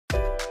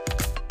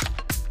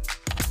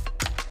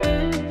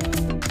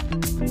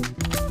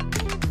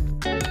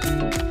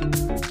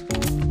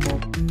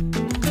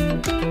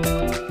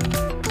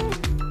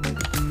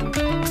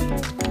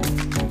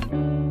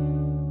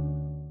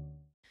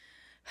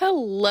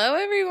Hello,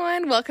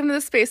 everyone. Welcome to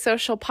the Space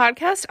Social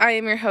Podcast. I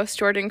am your host,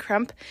 Jordan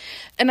Crump,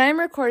 and I'm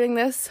recording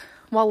this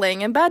while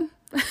laying in bed.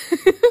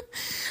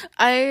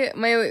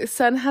 My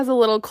son has a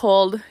little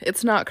cold.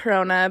 It's not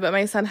corona, but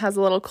my son has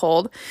a little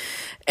cold,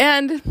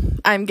 and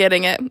I'm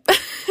getting it, and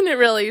it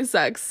really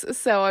sucks.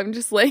 So I'm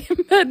just laying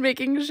in bed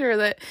making sure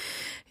that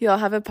y'all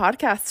have a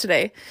podcast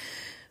today.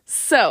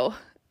 So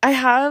I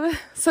have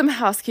some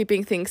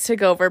housekeeping things to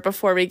go over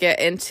before we get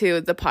into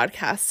the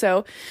podcast.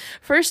 So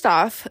first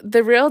off,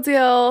 the real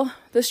deal,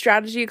 the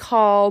strategy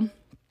call,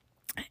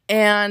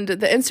 and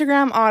the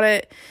Instagram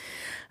audit.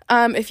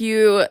 If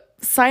you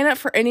sign up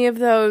for any of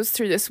those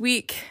through this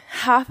week,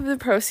 half of the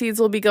proceeds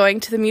will be going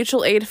to the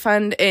mutual aid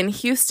fund in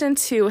Houston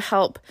to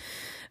help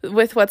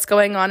with what's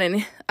going on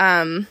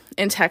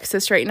in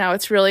Texas right now.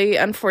 It's really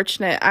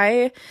unfortunate.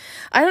 I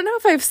don't know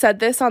if I've said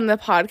this on the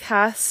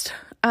podcast.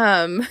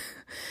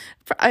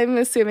 I'm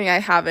assuming I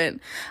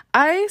haven't.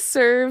 I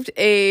served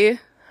a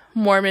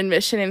Mormon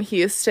mission in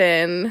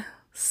Houston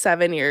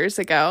 7 years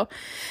ago,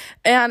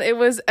 and it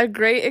was a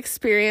great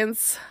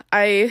experience.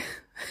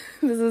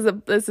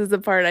 This is the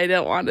part I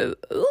don't want to.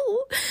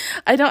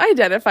 I don't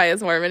identify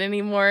as Mormon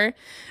anymore,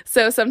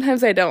 so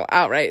sometimes I don't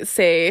outright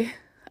say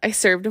I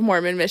served a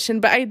Mormon mission,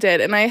 but I did,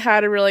 and I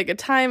had a really good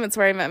time. It's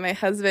where I met my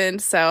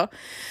husband, so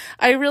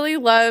I really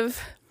love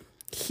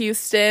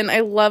Houston. I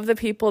love the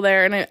people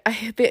there, and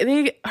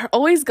they are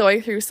always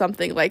going through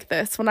something like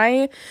this. When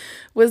I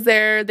was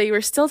there, they were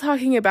still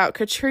talking about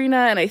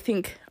Katrina and I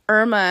think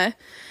Irma,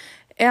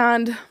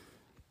 and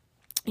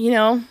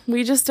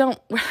we just don't.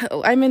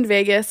 I'm in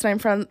Vegas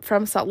and I'm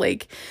from Salt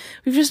Lake.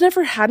 We've just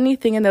never had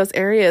anything in those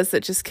areas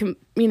that just can,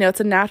 it's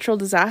a natural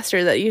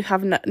disaster that you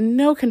have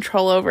no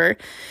control over,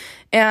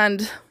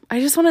 and I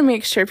just want to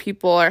make sure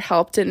people are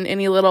helped in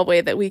any little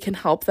way that we can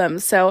help them.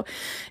 So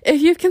if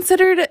you've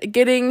considered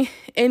getting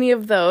any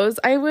of those,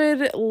 I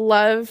would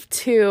love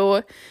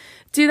to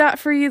do that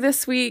for you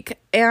this week.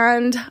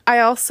 And I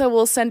also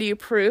will send you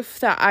proof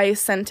that I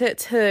sent it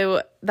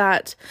to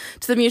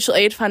the mutual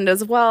aid fund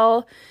as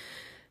well,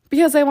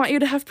 because I want you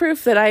to have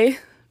proof that I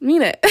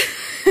mean it.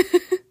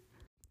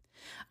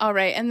 All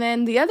right, and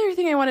then the other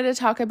thing I wanted to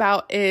talk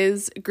about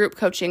is group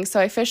coaching. So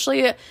I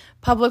officially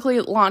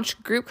publicly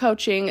launched group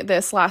coaching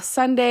this last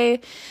Sunday.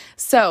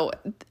 So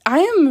I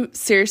am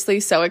seriously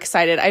so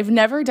excited. I've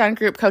never done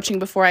group coaching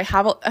before. I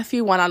have a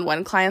few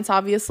one-on-one clients,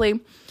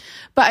 obviously,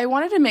 but I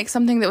wanted to make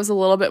something that was a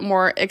little bit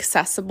more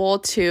accessible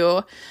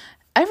to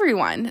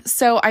everyone.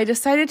 So I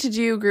decided to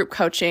do group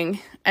coaching,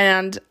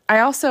 and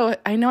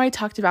I know I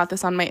talked about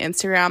this on my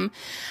Instagram,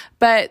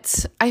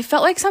 but I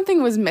felt like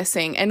something was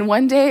missing. And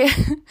one day,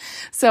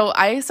 so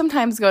I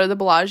sometimes go to the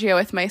Bellagio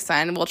with my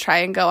son. We'll try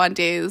and go on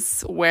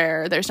days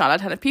where there's not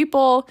a ton of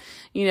people,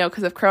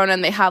 because of Corona,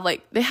 and they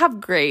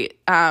have great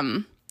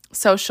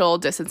social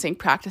distancing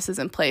practices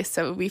in place,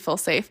 so we feel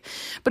safe.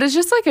 But it's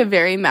just like a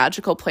very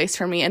magical place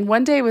for me. And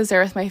one day I was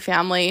there with my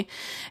family,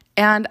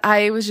 and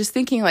I was just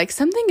thinking like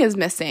something is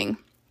missing.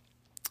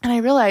 And I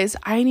realized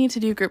I need to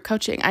do group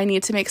coaching. I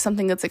need to make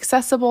something that's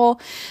accessible.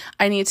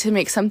 I need to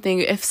make something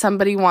if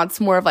somebody wants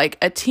more of like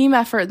a team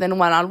effort than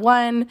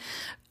one-on-one.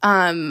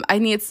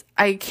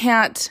 I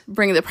can't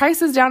bring the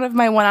prices down of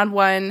my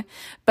one-on-one,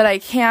 but I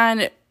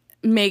can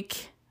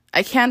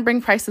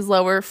bring prices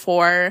lower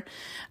for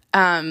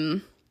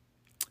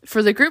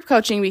the group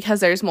coaching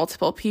because there's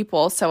multiple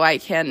people, so I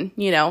can,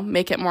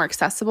 make it more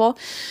accessible.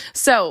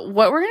 So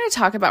what we're going to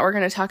talk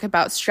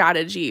about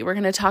strategy. We're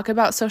going to talk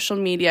about social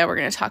media. We're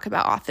going to talk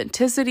about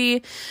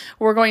authenticity.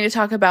 We're going to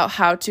talk about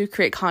how to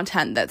create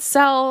content that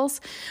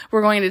sells.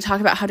 We're going to talk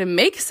about how to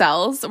make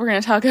sales. We're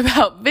going to talk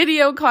about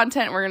video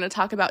content. We're going to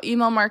talk about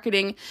email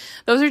marketing.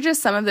 Those are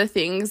just some of the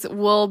things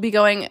you'll be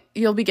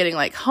getting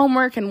like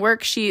homework and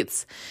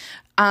worksheets.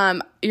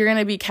 You're going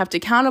to be kept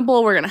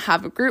accountable. We're going to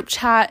have a group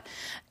chat,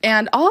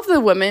 and all of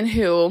the women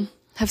who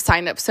have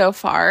signed up so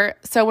far.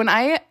 So when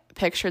I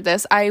pictured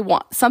this, I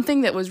want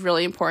something that was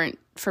really important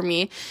for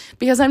me,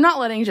 because I'm not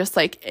letting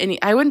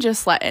I wouldn't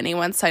just let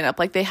anyone sign up.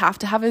 Like, they have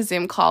to have a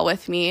Zoom call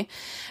with me,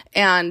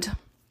 and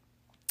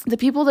the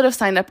people that have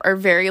signed up are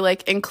very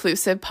like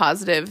inclusive,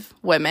 positive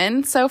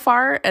women so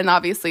far. And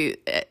obviously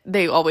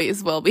they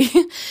always will be,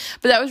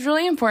 but that was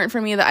really important for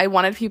me, that I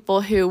wanted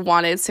people who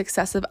wanted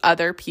success of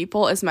other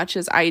people as much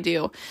as I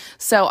do.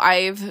 So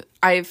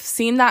I've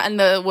seen that in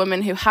the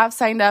women who have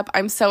signed up.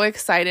 I'm so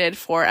excited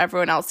for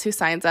everyone else who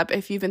signs up.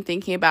 If you've been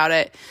thinking about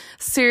it,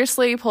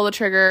 seriously, pull the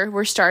trigger.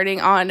 We're starting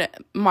on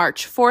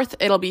March 4th.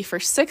 It'll be for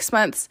 6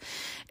 months.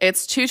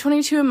 It's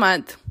 $222 a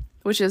month,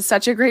 which is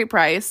such a great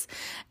price.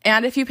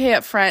 And if you pay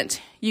up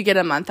front, you get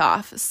a month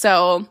off.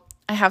 So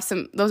I have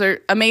those are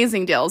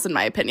amazing deals in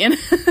my opinion.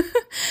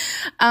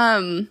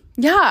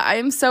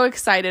 I'm so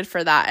excited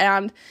for that.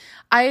 And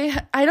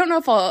I don't know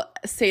if I'll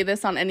say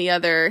this on any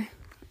other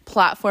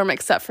platform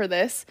except for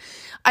this.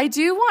 I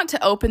do want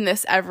to open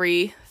this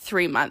every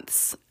 3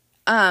 months.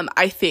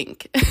 I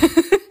think.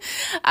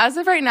 As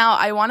of right now,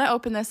 I want to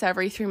open this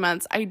every 3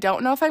 months. I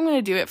don't know if I'm going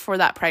to do it for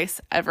that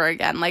price ever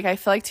again. Like, I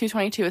feel like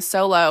 $222 is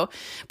so low,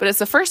 but it's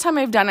the first time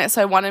I've done it,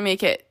 so I want to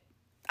make it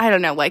I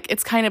don't know, like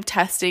it's kind of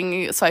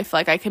testing, so I feel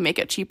like I can make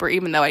it cheaper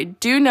even though I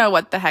do know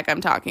what the heck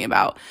I'm talking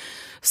about.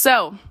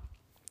 So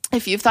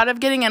if you've thought of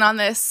getting in on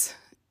this,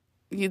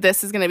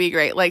 this is going to be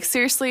great. Like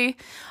seriously,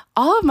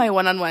 all of my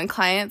one-on-one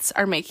clients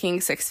are making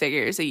 6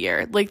 figures a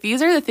year. Like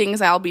these are the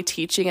things I'll be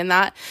teaching in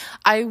that.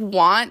 I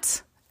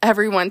want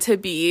everyone to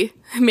be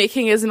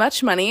making as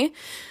much money,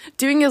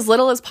 doing as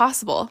little as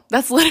possible.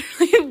 That's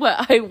literally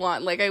what I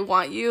want. Like I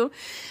want you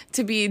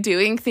to be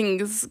doing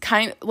things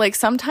like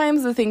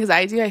sometimes the things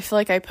I do, I feel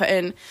like I put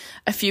in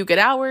a few good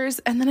hours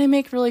and then I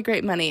make really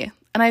great money.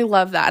 And I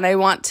love that. And I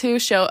want to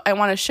show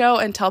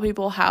and tell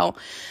people how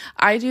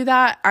I do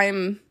that.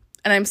 I'm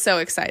so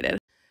excited.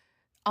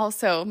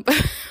 Also,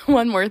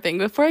 one more thing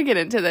before I get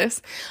into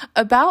this.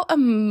 About a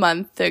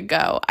month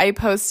ago, I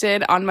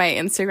posted on my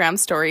Instagram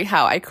story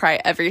how I cry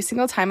every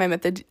single time I'm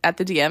at the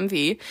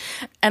DMV,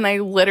 and I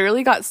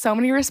literally got so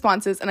many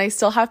responses, and I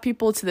still have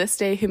people to this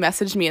day who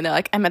message me and they're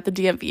like, I'm at the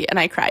DMV, and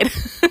I cried.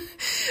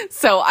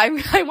 So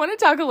I want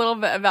to talk a little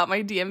bit about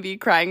my DMV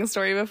crying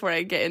story before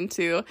I get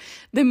into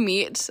the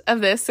meat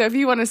of this. So if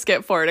you want to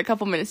skip forward a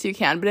couple minutes, you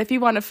can, but if you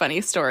want a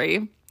funny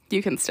story,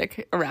 you can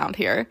stick around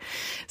here.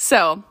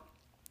 So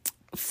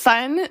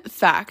fun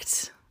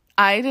fact,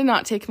 I did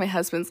not take my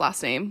husband's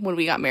last name when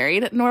we got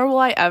married, nor will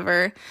I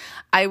ever.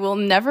 I will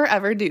never,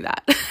 ever do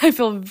that. I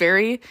feel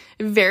very,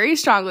 very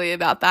strongly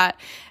about that.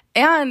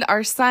 And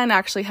our son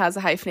actually has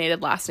a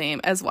hyphenated last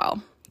name as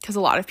well, because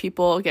a lot of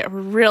people get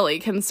really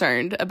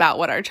concerned about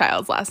what our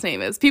child's last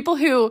name is. People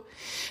who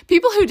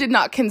did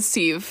not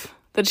conceive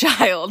the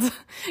child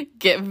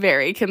get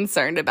very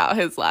concerned about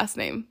his last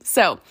name.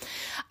 So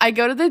I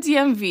go to the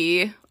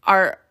DMV.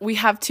 We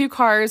have 2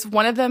 cars.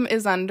 One of them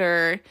is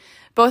under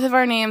both of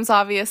our names,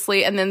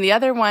 obviously, and then the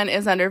other one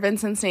is under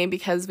Vincent's name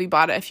because we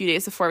bought it a few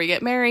days before we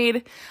get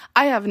married.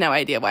 I have no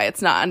idea why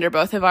it's not under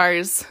both of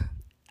ours.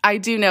 I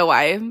do know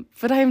why,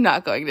 but I'm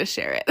not going to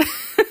share it.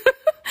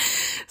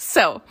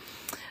 So,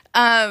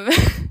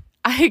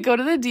 I go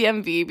to the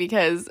DMV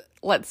because,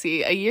 let's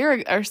see, a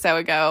year or so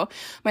ago,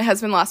 my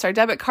husband lost our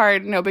debit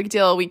card. No big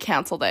deal. We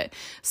canceled it.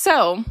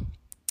 So,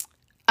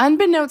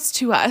 unbeknownst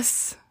to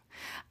us,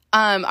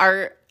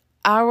 our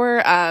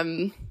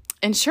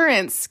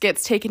insurance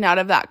gets taken out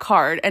of that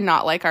card and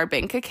not like our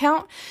bank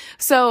account.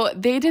 So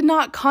they did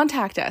not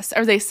contact us,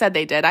 or they said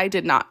they did. I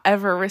did not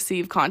ever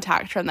receive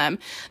contact from them.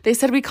 They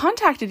said, we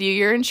contacted you,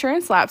 your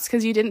insurance lapsed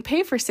because you didn't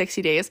pay for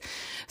 60 days.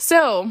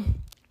 So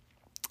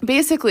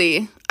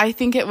basically, I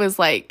think it was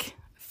like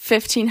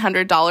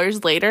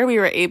 $1,500 later, we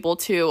were able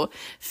to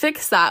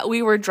fix that.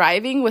 We were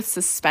driving with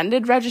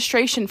suspended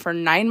registration for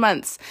 9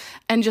 months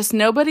and just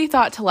nobody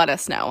thought to let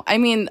us know. I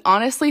mean,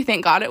 honestly,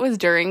 thank God it was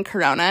during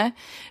Corona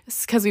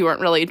because we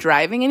weren't really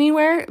driving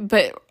anywhere.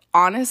 But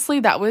honestly,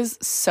 that was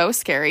so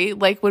scary.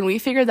 Like when we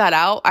figured that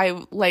out,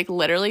 I like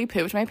literally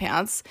pooped my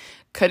pants.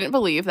 Couldn't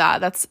believe that.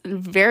 That's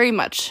very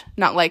much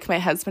not like my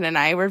husband and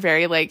I. We're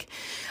very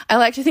I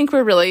like to think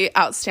we're really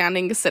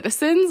outstanding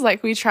citizens.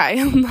 Like we try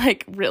and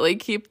like really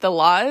keep the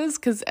laws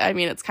because I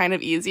mean, it's kind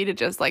of easy to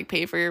just like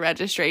pay for your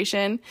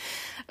registration.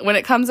 When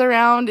it comes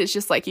around, it's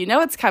just like,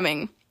 it's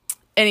coming.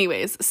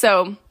 Anyways,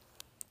 so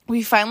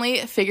we finally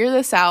figure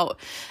this out.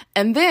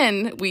 And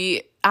then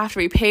after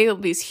we pay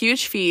these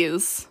huge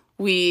fees,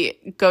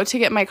 we go to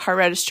get my car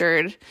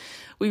registered.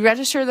 We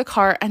register the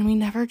car and we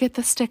never get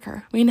the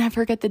sticker. We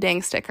never get the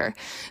dang sticker.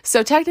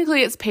 So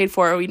technically it's paid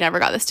for. We never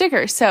got the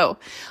sticker. So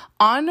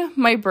on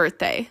my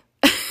birthday,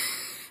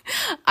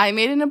 I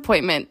made an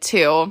appointment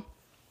to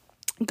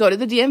go to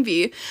the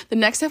DMV. The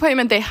next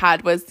appointment they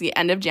had was the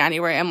end of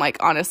January. I'm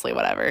like, honestly,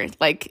 whatever.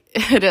 Like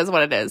it is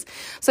what it is.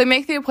 So I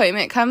make the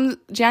appointment.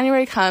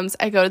 January comes,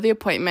 I go to the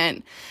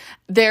appointment.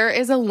 There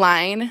is a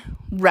line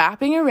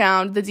wrapping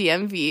around the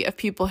DMV of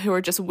people who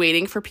are just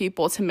waiting for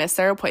people to miss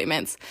their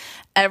appointments.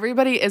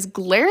 Everybody is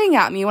glaring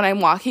at me when I'm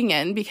walking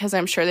in because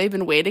I'm sure they've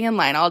been waiting in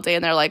line all day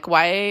and they're like,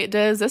 why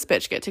does this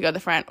bitch get to go to the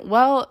front?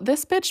 Well,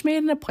 this bitch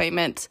made an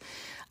appointment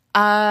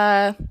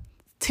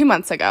 2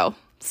 months ago.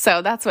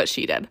 So that's what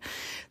she did.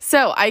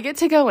 So I get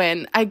to go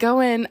in. I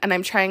go in and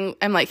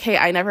I'm like, hey,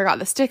 I never got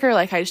the sticker.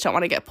 Like, I just don't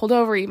want to get pulled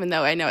over even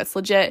though I know it's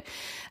legit.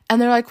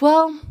 And they're like,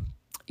 well,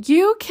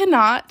 you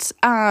cannot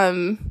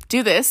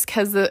do this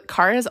because the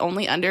car is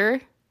only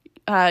under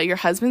your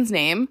husband's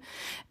name.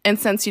 And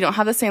since you don't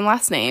have the same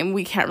last name,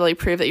 we can't really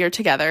prove that you're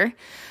together.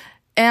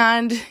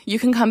 And you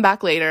can come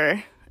back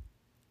later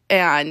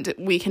and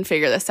we can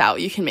figure this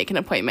out. You can make an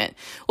appointment.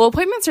 Well,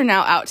 appointments are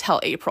now out till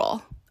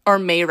April or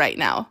May right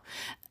now.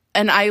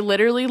 And I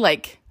literally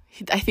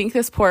I think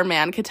this poor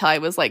man could tell I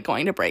was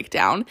going to break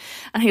down.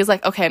 And he was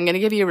like, okay, I'm going to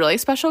give you a really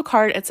special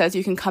card. It says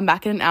you can come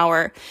back in an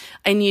hour.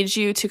 I need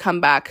you to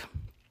come back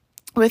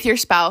with your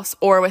spouse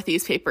or with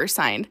these papers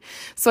signed.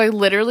 So I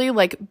literally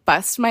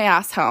bust my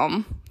ass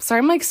home. Sorry,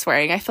 I'm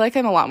swearing. I feel like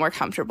I'm a lot more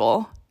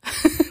comfortable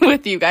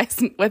with you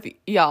guys, with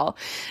y'all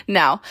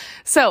now.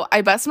 So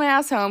I bust my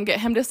ass home, get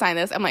him to sign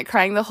this. I'm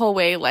crying the whole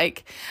way.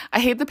 I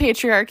hate the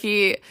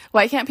patriarchy.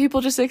 Why can't people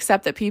just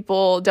accept that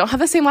people don't have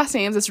the same last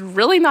names? It's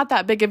really not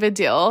that big of a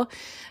deal.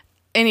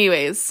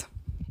 Anyways,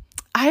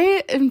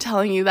 I am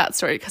telling you that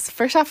story because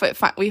first off,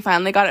 we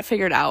finally got it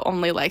figured out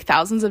only like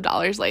thousands of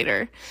dollars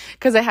later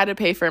because I had to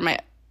pay for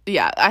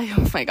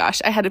oh my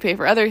gosh, I had to pay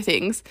for other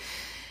things.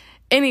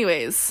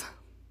 Anyways,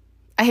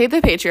 I hate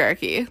the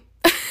patriarchy,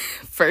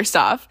 first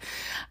off.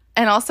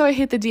 And also I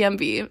hate the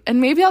DMV.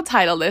 And maybe I'll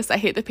title this, I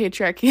hate the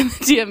patriarchy and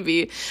the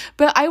DMV.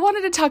 But I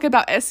wanted to talk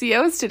about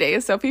SEOs today,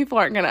 so people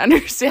aren't going to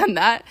understand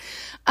that.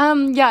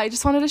 I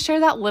just wanted to share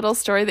that little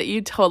story that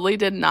you totally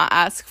did not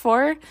ask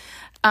for.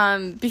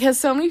 Because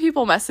so many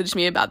people messaged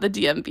me about the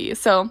DMV.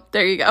 So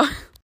there you go.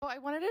 I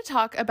wanted to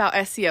talk about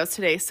SEO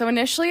today. So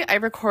initially I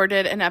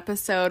recorded an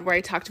episode where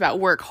I talked about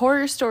work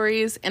horror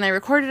stories, and I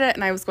recorded it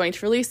and I was going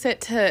to release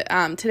it to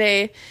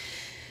today.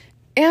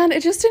 And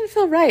it just didn't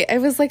feel right. I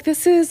was like,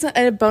 this is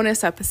a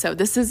bonus episode.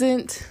 This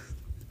isn't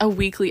a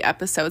weekly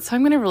episode. So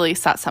I'm going to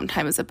release that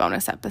sometime as a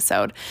bonus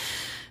episode.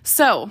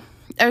 So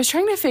I was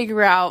trying to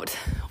figure out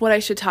what I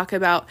should talk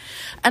about.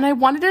 And I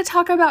wanted to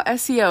talk about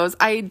SEOs.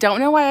 I don't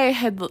know why I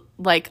had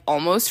like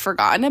almost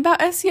forgotten about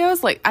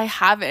SEOs. Like I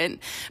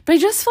haven't. But I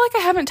just feel like I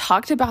haven't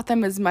talked about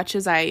them as much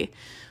as I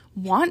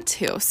want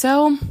to.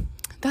 So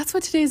that's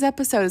what today's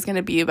episode is going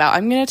to be about.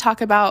 I'm going to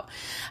talk about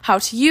how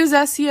to use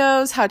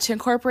SEOs, how to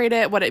incorporate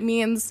it, what it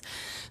means.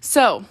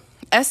 So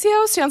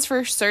SEO stands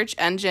for search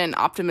engine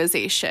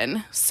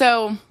optimization.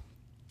 So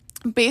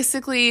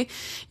basically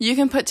you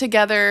can put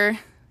together,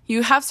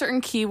 you have certain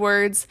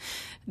keywords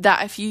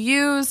that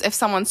if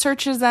someone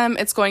searches them,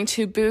 it's going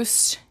to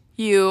boost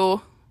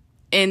you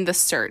in the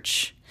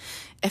search,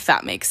 if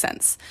that makes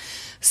sense.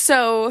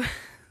 So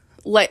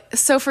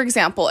for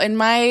example,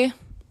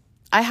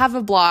 I have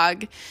a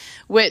blog,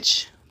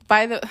 which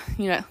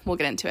we'll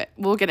get into it.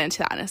 We'll get into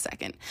that in a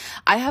second.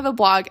 I have a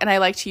blog and I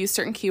like to use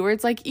certain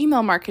keywords like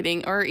email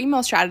marketing or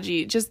email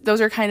strategy. Just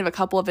those are kind of a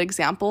couple of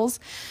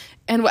examples.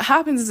 And what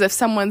happens is if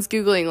someone's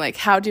Googling, like,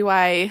 how do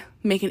I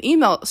make an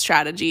email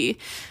strategy?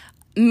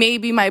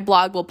 Maybe my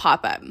blog will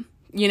pop up.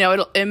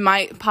 It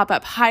might pop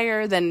up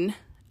higher than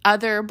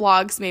other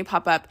blogs may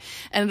pop up,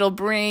 and it'll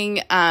bring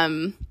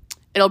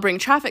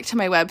traffic to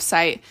my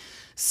website.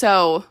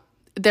 So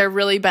they're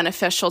really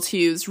beneficial to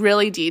use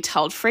really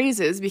detailed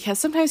phrases because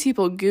sometimes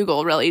people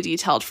Google really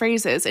detailed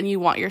phrases and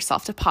you want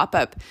yourself to pop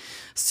up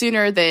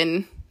sooner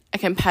than a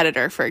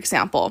competitor, for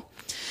example.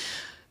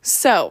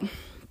 So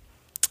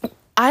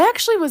I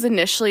actually was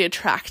initially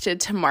attracted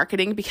to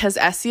marketing because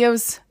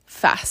SEOs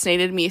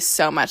fascinated me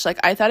so much. Like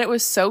I thought it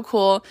was so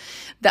cool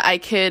that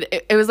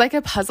it was like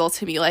a puzzle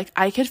to me. Like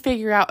I could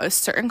figure out a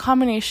certain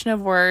combination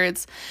of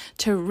words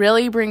to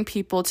really bring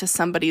people to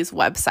somebody's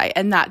website.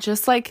 And that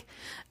just like,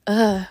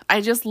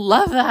 I just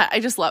love that.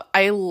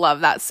 I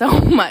love that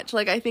so much.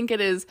 Like, I think it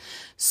is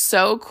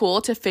so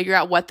cool to figure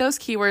out what those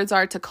keywords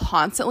are, to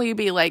constantly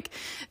be like,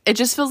 it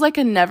just feels like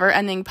a never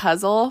ending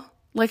puzzle.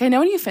 Like, I know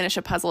when you finish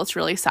a puzzle, it's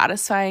really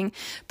satisfying,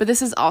 but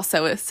this is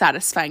also a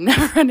satisfying,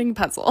 never ending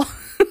puzzle.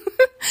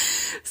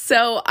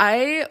 So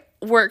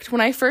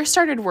when I first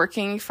started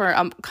working for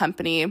a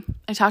company,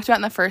 I talked about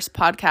in the first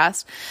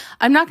podcast.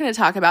 I'm not going to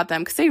talk about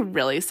them because they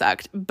really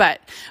sucked.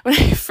 But when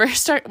I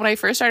first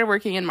started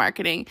working in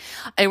marketing,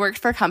 I worked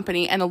for a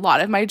company, and a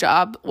lot of my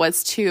job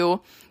was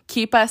to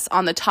keep us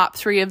on the top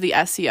 3 of the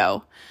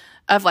SEO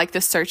of like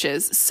the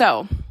searches.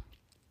 So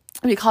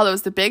we call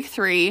those the big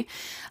 3.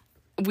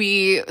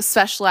 We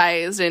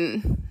specialized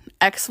in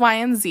X, Y,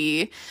 and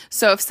Z.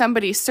 So if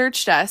somebody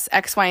searched us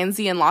X, Y, and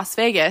Z in Las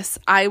Vegas,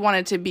 I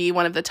wanted to be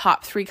one of the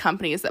top 3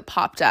 companies that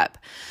popped up.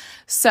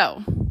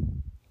 So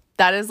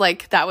that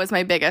was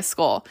my biggest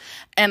goal.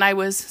 And I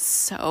was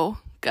so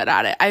good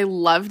at it. I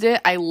loved it.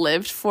 I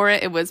lived for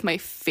it. It was my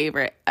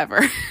favorite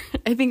ever.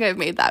 I think I've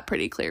made that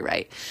pretty clear,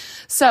 right?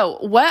 So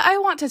what I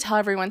want to tell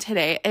everyone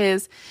today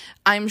is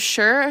I'm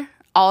sure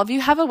all of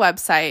you have a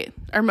website,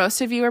 or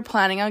most of you are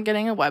planning on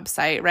getting a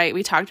website, right?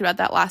 We talked about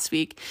that last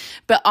week.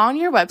 But on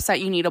your website,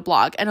 you need a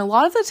blog. And a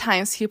lot of the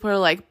times people are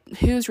like,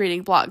 who's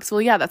reading blogs?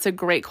 Well, yeah, that's a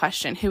great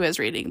question. Who is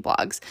reading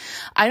blogs?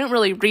 I don't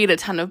really read a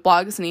ton of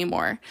blogs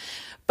anymore,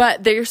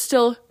 but they're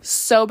still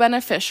so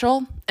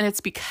beneficial, and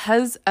it's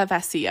because of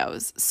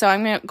SEOs. So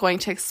I'm going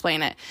to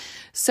explain it.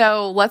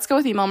 So let's go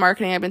with email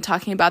marketing. I've been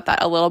talking about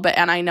that a little bit,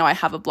 and I know I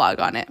have a blog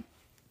on it.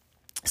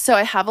 So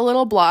I have a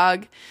little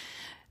blog.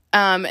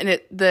 And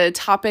the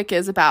topic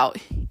is about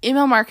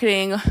email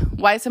marketing,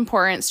 why it's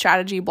important,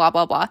 strategy, blah,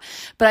 blah, blah.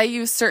 But I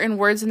use certain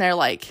words in there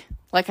like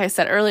I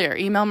said earlier,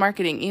 email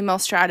marketing, email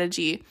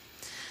strategy,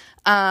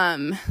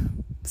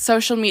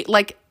 social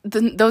media,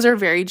 those are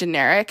very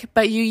generic,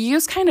 but you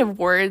use kind of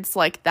words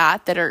like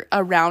that are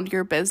around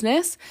your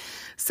business.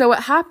 So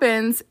what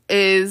happens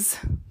is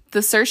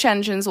the search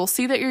engines will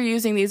see that you're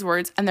using these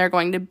words, and they're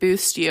going to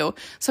boost you.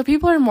 So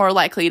people are more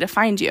likely to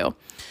find you.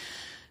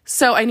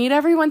 So I need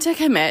everyone to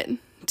commit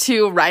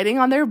to writing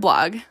on their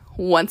blog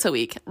once a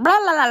week. Blah,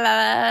 blah, blah,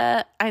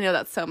 blah. I know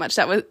that's so much.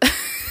 That was,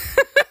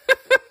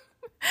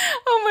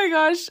 oh my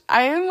gosh.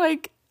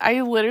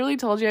 I literally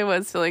told you I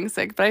was feeling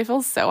sick, but I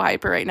feel so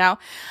hyper right now.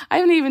 I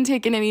haven't even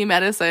taken any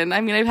medicine.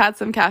 I mean, I've had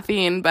some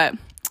caffeine, but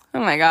Oh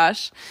my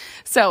gosh.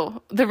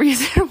 So the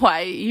reason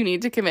why you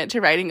need to commit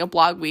to writing a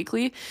blog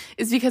weekly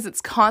is because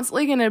it's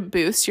constantly going to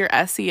boost your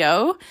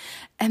SEO.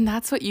 And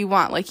that's what you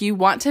want. Like, you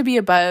want to be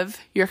above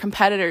your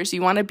competitors.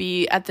 You want to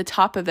be at the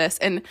top of this.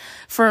 And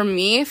for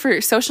me, for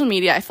social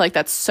media, I feel like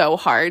that's so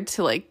hard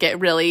to like get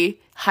really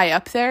high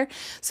up there.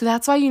 So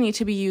that's why you need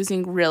to be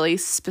using really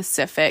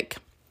specific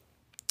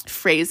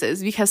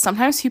phrases, because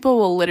sometimes people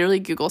will literally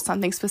Google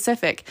something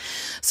specific.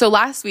 So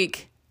last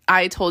week,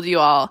 I told you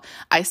all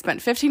I invested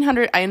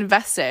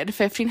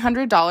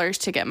 $1,500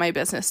 to get my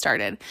business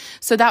started.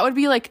 So that would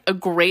be like a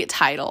great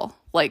title.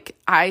 Like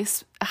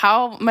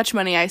how much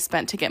money I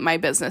spent to get my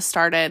business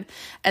started,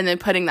 and then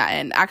putting that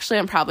in. Actually,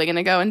 I'm probably going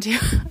to go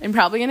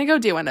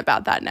do one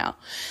about that now.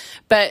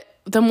 But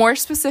the more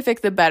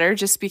specific, the better,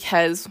 just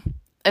because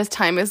as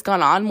time has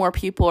gone on, more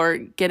people are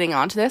getting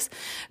onto this.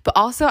 But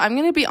also, I'm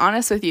going to be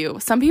honest with you.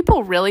 Some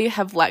people really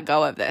have let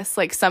go of this.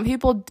 Like, some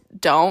people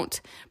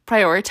don't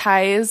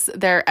prioritize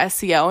their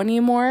SEO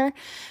anymore.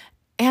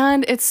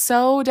 And it's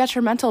so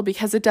detrimental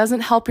because it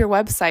doesn't help your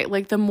website.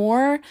 Like, the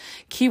more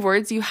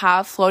keywords you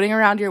have floating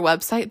around your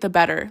website, the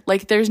better.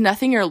 Like, there's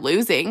nothing you're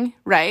losing,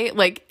 right?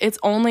 Like, it's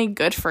only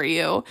good for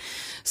you.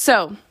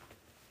 So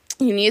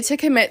you need to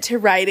commit to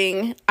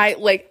writing.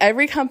 Like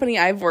every company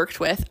I've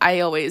worked with, I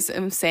always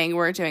am saying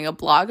we're doing a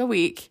blog a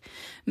week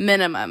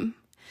minimum.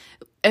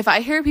 If I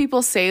hear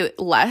people say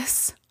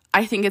less,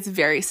 I think it's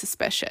very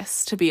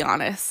suspicious, to be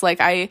honest. Like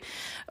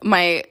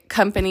my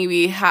company,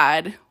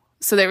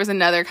 there was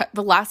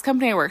the last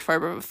company I worked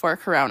for before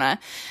Corona,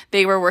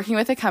 they were working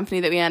with a company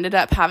that we ended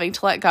up having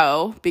to let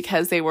go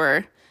because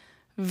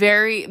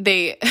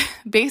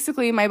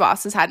basically my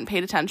bosses hadn't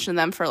paid attention to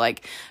them for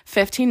like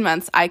 15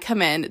 months.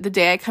 The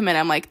day I come in,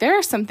 I'm like, there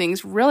are some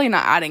things really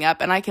not adding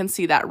up, and I can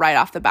see that right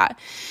off the bat.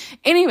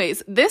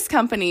 Anyways, this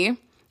company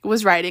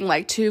was writing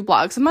like 2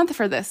 blogs a month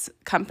for this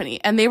company,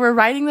 and they were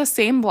writing the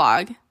same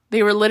blog.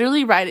 They were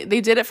literally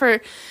they did it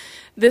for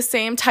the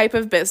same type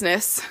of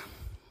business.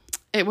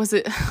 I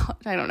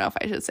don't know if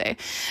I should say,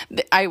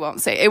 I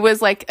won't say. It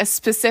was like a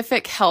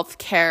specific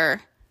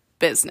healthcare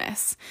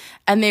business.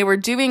 And they were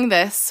doing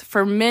this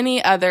for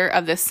many other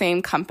of the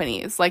same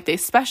companies. Like, they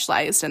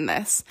specialized in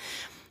this.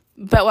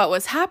 But what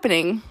was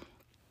happening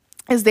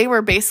is they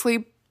were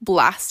basically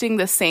blasting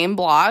the same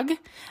blog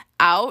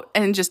out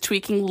and just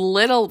tweaking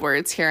little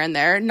words here and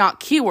there,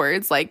 not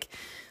keywords, like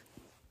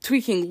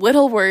tweaking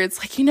little words.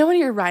 Like, when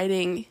you're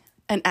writing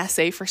an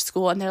essay for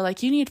school and they're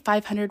like, you need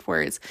 500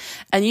 words,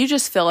 and you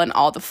just fill in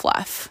all the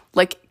fluff.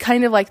 Like,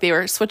 kind of like they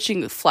were switching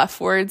the fluff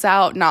words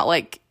out, not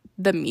like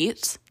the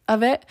meat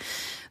of it.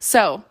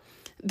 So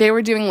they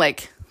were doing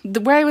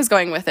where I was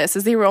going with this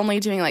is they were only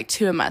doing like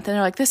 2 a month, and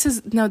they're like, this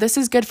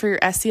is good for your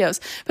SEOs,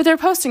 but they're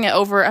posting it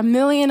over a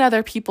million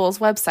other people's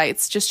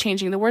websites, just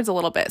changing the words a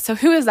little bit. So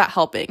who is that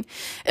helping?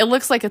 It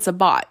looks like it's a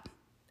bot.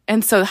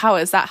 And so how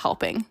is that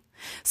helping?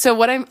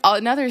 So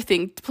another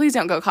thing, please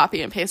don't go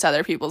copy and paste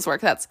other people's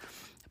work. That's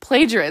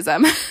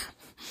plagiarism.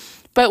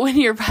 But when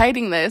you're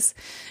writing this,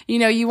 you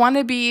don't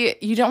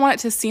want it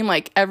to seem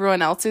like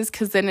everyone else's,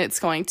 because then it's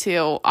going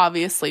to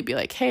obviously be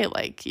like, hey,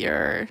 like,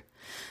 you're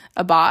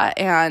a bot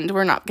and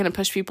we're not going to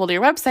push people to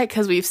your website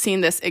because we've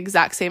seen this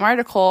exact same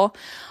article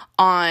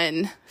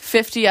on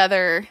 50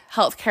 other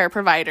healthcare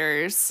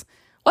providers'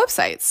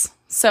 websites.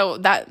 So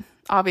that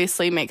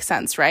obviously makes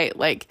sense, right?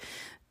 Like,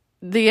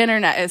 the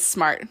internet is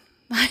smart.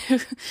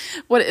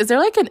 What is there,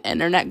 like an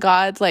internet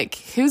god? Like,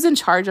 who's in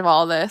charge of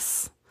all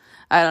this?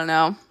 I don't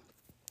know.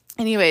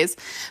 Anyways,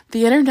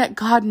 the internet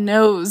god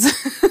knows.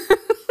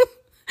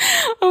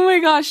 Oh my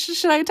gosh,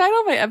 should I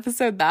title my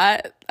episode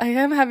that? I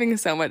am having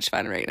so much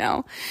fun right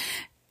now.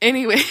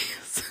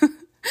 Anyways,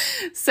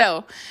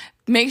 so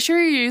make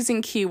sure you're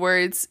using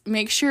keywords.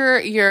 Make sure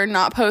you're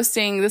not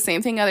posting the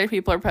same thing other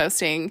people are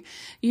posting.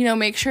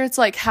 Make sure it's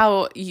like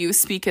how you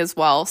speak as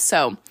well.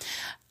 So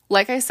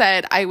like I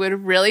said, I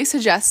would really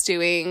suggest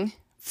doing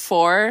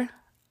 4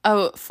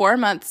 a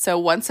month, so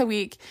once a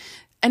week.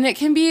 And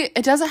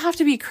it doesn't have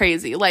to be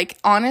crazy. Like,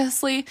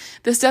 honestly,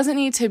 this doesn't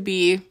need to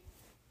be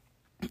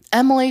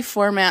MLA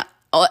format,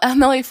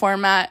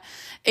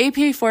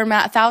 APA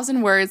format,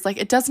 1,000 words. Like,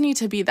 it doesn't need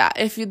to be that.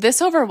 If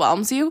this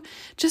overwhelms you,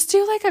 just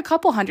do like a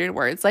couple hundred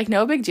words. Like,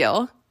 no big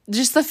deal.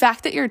 Just the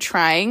fact that you're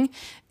trying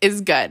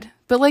is good.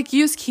 But like,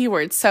 use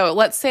keywords. So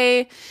let's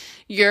say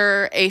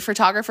you're a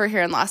photographer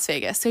here in Las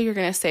Vegas. So you're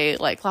going to say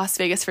like Las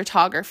Vegas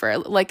photographer.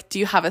 Like, do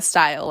you have a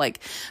style?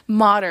 Like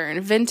modern,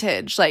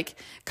 vintage, like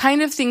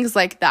kind of things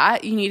like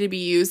that. You need to be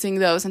using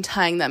those and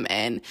tying them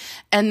in.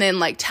 And then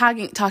like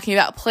talking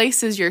about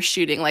places you're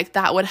shooting, like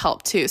that would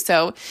help too.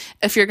 So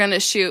if you're going to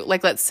shoot,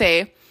 like, let's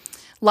say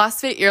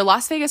you're a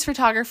Las Vegas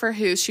photographer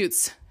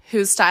whose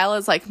style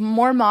is like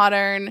more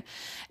modern,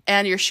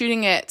 and you're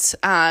shooting at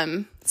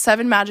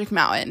Seven Magic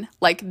Mountain,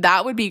 like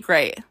that would be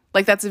great.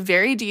 Like, that's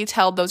very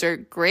detailed. Those are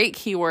great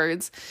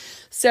keywords.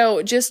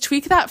 So just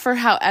tweak that for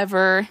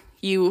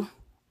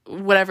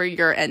whatever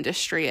your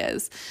industry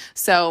is.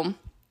 So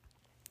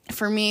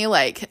for me,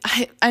 like,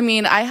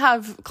 I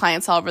have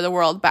clients all over the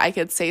world, but I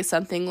could say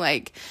something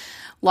like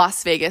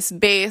Las Vegas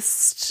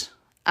based,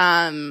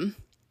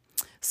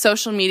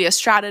 Social media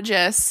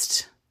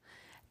strategist,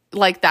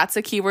 like that's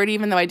a keyword,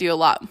 even though I do a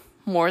lot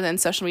more than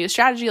social media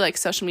strategy, like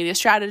social media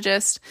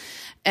strategist.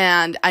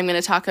 And I'm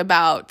going to talk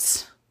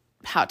about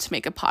how to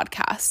make a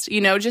podcast,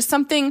 just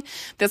something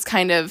that's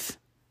kind of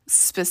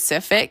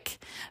specific,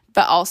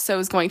 but also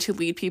is going to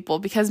lead people,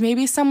 because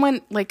maybe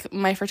someone, like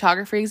my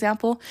photography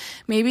example,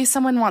 maybe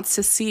someone wants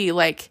to see,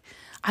 like,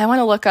 I want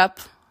to look up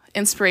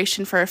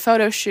inspiration for a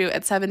photo shoot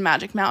at 7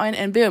 Magic Mountain,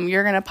 and boom,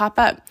 you're going to pop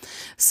up.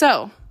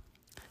 So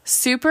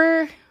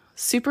super,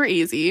 super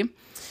easy.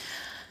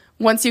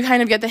 Once you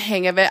kind of get the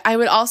hang of it, I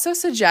would also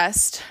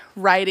suggest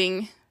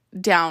writing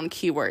down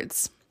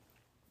keywords.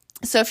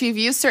 So if you've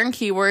used certain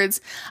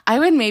keywords, I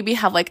would maybe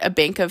have like a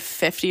bank of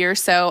 50 or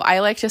so. I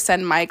like to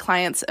send my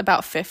clients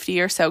about 50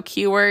 or so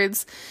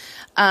keywords.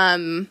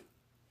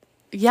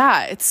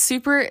 It's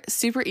super,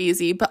 super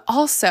easy. But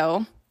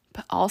also,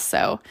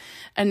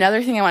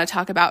 another thing I want to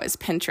talk about is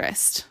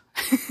Pinterest.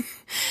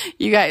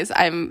 You guys,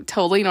 I'm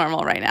totally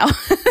normal right now.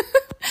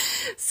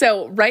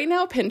 So right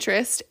now,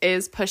 Pinterest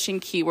is pushing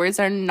keywords.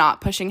 They're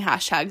not pushing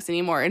hashtags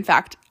anymore. In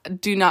fact,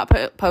 do not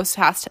post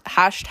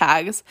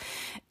hashtags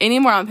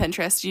anymore on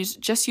Pinterest.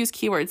 Just use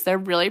keywords. They're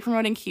really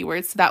promoting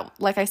keywords. So that,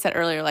 like I said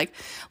earlier, like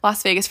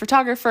Las Vegas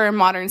photographer,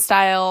 modern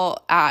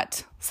style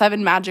at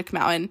 7 Magic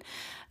Mountain.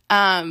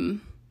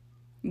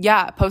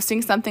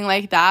 Posting something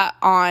like that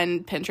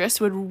on Pinterest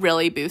would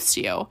really boost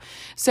you.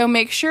 So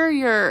make sure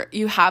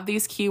you have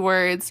these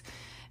keywords.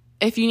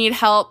 If you need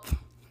help,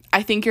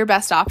 I think your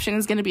best option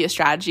is going to be a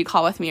strategy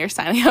call with me or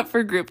signing up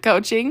for group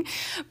coaching.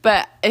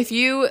 But if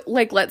you,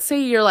 like, let's say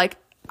you're like,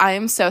 I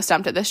am so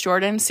stumped at this,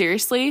 Jordan,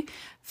 seriously,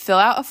 fill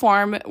out a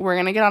form. We're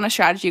going to get on a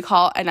strategy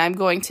call and I'm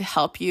going to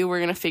help you. We're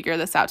going to figure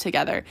this out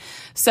together.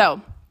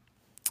 So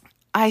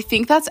I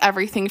think that's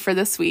everything for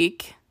this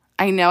week.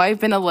 I know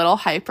I've been a little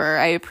hyper.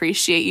 I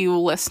appreciate you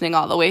listening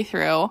all the way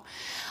through.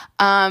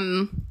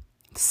 Sign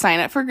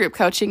up for group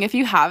coaching if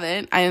you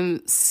haven't. I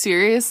am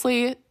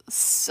seriously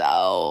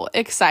so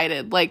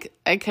excited. Like,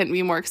 I couldn't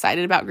be more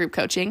excited about group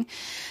coaching.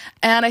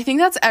 And I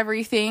think that's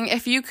everything.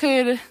 If you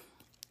could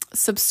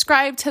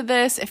subscribe to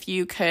this, if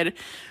you could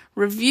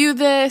review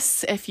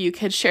this, if you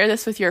could share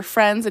this with your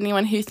friends,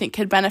 anyone who you think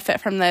could benefit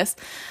from this,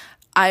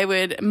 I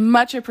would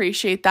much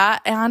appreciate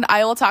that. And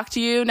I will talk to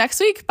you next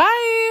week.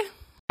 Bye.